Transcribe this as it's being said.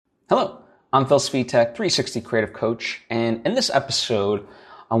Hello, I'm Phil Svitek, 360 Creative Coach, and in this episode,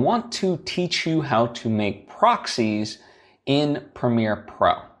 I want to teach you how to make proxies in Premiere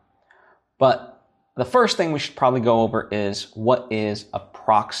Pro. But the first thing we should probably go over is what is a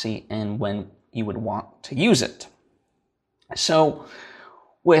proxy and when you would want to use it. So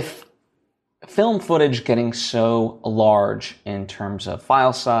with film footage getting so large in terms of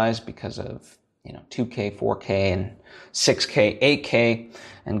file size because of 2K, 4K, and 6K, 8K,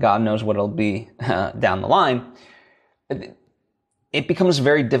 and God knows what it'll be down the line, it becomes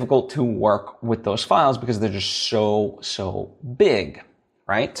very difficult to work with those files because they're just so big,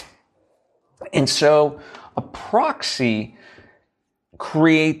 right? And so a proxy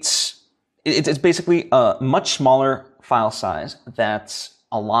it's basically a much smaller file size that's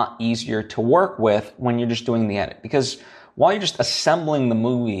a lot easier to work with when you're just doing the edit. Because while you're just assembling the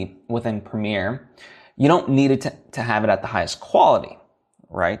movie within Premiere, you don't need it to have it at the highest quality,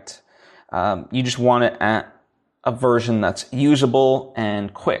 right? You just want it at a version that's usable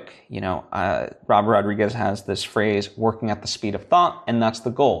and quick. Robert Rodriguez has this phrase, working at the speed of thought, and that's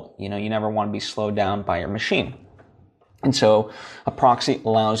the goal. You never want to be slowed down by your machine. And so a proxy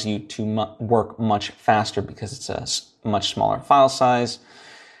allows you to work much faster because it's a much smaller file size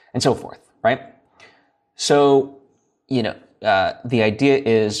and so forth, right? So, the idea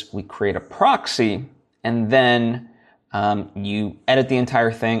is we create a proxy and then you edit the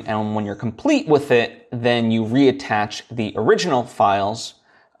entire thing, and when you're complete with it, then you reattach the original files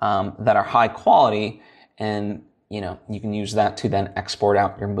that are high quality, and you can use that to then export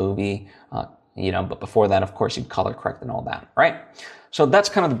out your movie. But before that, of course, you'd color correct and all that, right? So that's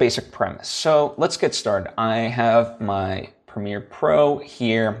kind of the basic premise. So let's get started. I have my Premiere Pro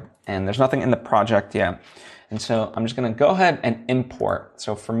here, and there's nothing in the project yet. And so I'm just going to go ahead and import.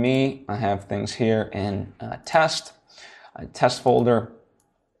 So for me, I have things here in a test folder,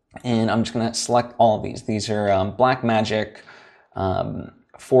 and I'm just going to select all of these. These are Blackmagic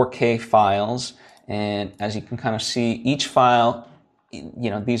 4K files, and as you can kind of see, each file,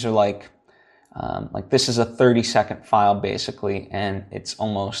 these are like this is a 30-second file basically, and it's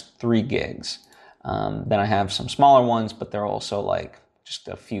almost 3 gigs. Then I have some smaller ones, but they're also like just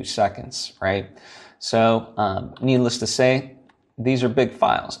a few seconds, right? So, needless to say, these are big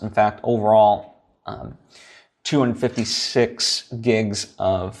files. In fact, overall, 256 gigs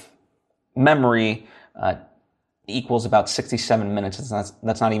of memory equals about 67 minutes.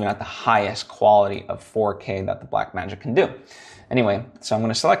 That's not even at the highest quality of 4K that the Blackmagic can do. Anyway, so I'm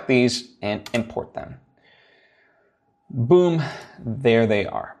going to select these and import them. Boom, there they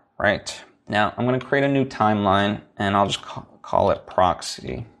are, right? Now, I'm going to create a new timeline, and I'll just call it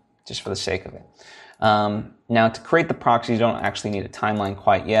Proxy, just for the sake of it. Now, to create the proxy, you don't actually need a timeline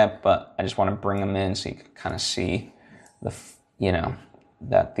quite yet, but I just want to bring them in so you can kind of see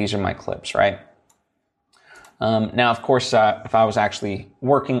that these are my clips, right? Now, of course, if I was actually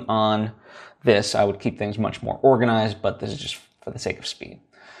working on this, I would keep things much more organized, but this is just for the sake of speed.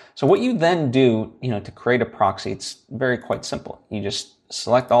 So what you then do, to create a proxy, it's quite simple. You just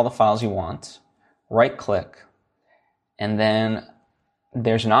select all the files you want, right click, and then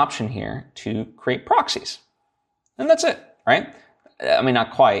there's an option here to create proxies. And that's it, right? I mean,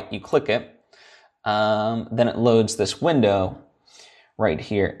 not quite. You click it, then it loads this window right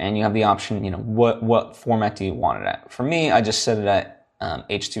here, and you have the option, what format do you want it at? For me, I just set it at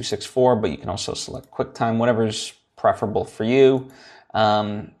H.264, but you can also select QuickTime, whatever's preferable for you.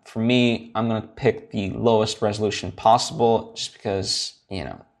 For me, I'm going to pick the lowest resolution possible just because,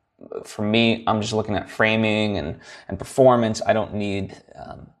 for me, I'm just looking at framing and performance. I don't need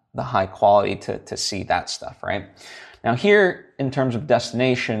the high quality to see that stuff, right? Now here, in terms of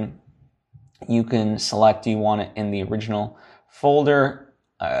destination, you can select, do you want it in the original folder,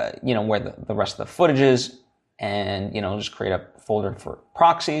 where the rest of the footage is, and, just create a folder for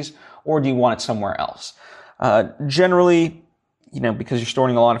proxies, or do you want it somewhere else? Generally, because you're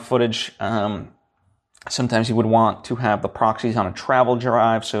storing a lot of footage, sometimes you would want to have the proxies on a travel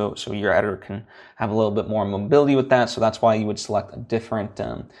drive so your editor can have a little bit more mobility with that. So that's why you would select a different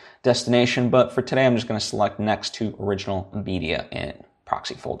destination. But for today, I'm just going to select next to original media in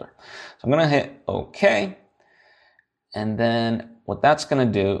proxy folder. So I'm going to hit OK. And then what that's going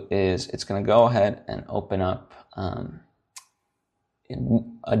to do is it's going to go ahead and open up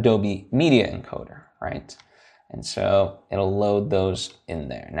Adobe Media Encoder, right? And so it'll load those in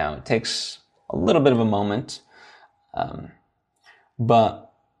there. Now it takes a little bit of a moment,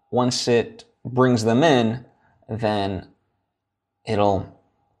 but once it brings them in, then it'll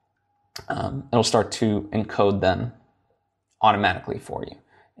start to encode them automatically for you.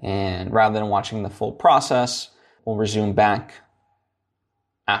 And rather than watching the full process, we'll resume back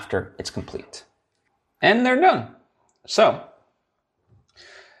after it's complete. And they're done. So,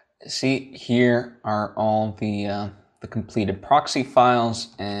 see, here are all the completed proxy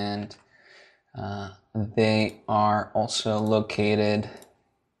files, and they are also located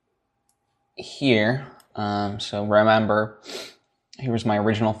here. So remember, here's my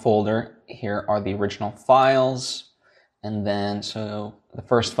original folder. Here are the original files. And then, so the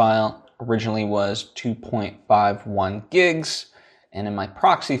first file originally was 2.51 gigs. And in my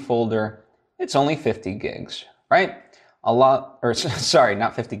proxy folder, it's only 50 gigs, right? A lot, or sorry,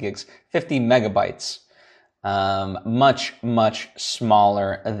 not 50 gigs, 50 megabytes. Much, much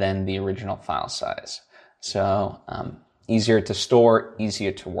smaller than the original file size. So easier to store,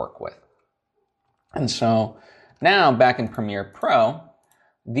 easier to work with. And so now back in Premiere Pro,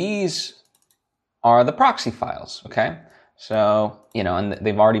 these are the proxy files, okay? So, you know, and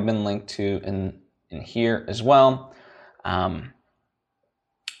they've already been linked to in here as well. And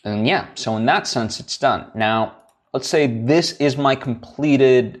yeah, so in that sense, it's done. Now, let's say this is my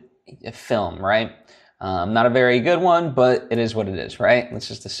completed film, right? Not a very good one, but it is what it is, right? Let's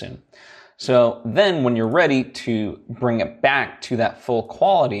just assume. So then when you're ready to bring it back to that full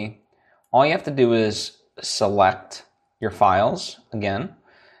quality, all you have to do is select your files again,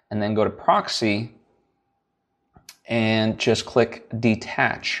 and then go to Proxy and just click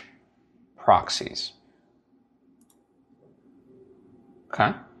Detach Proxies.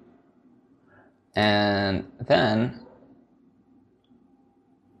 Okay. And then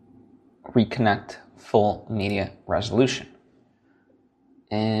reconnect full media resolution.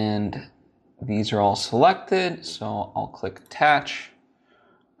 And these are all selected, so I'll click Attach.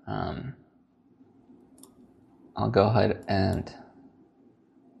 I'll go ahead and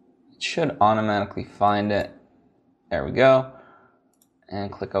it should automatically find it. There we go.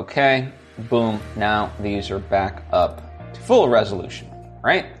 And click OK. Boom. Now these are back up to full resolution,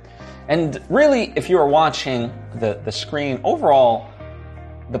 right? And really, if you are watching the screen, overall,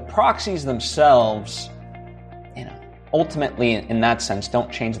 the proxies themselves, you know, ultimately in that sense,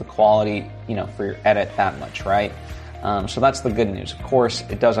 don't change the quality, you know, for your edit that much, right? So that's the good news. Of course,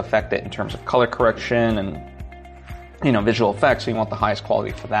 it does affect it in terms of color correction and, you know, visual effects, so you want the highest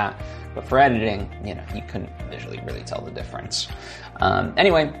quality for that. But for editing, you know, you couldn't visually really tell the difference.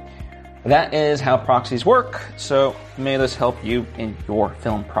 Anyway, that is how proxies work. So may this help you in your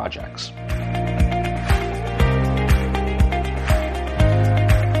film projects.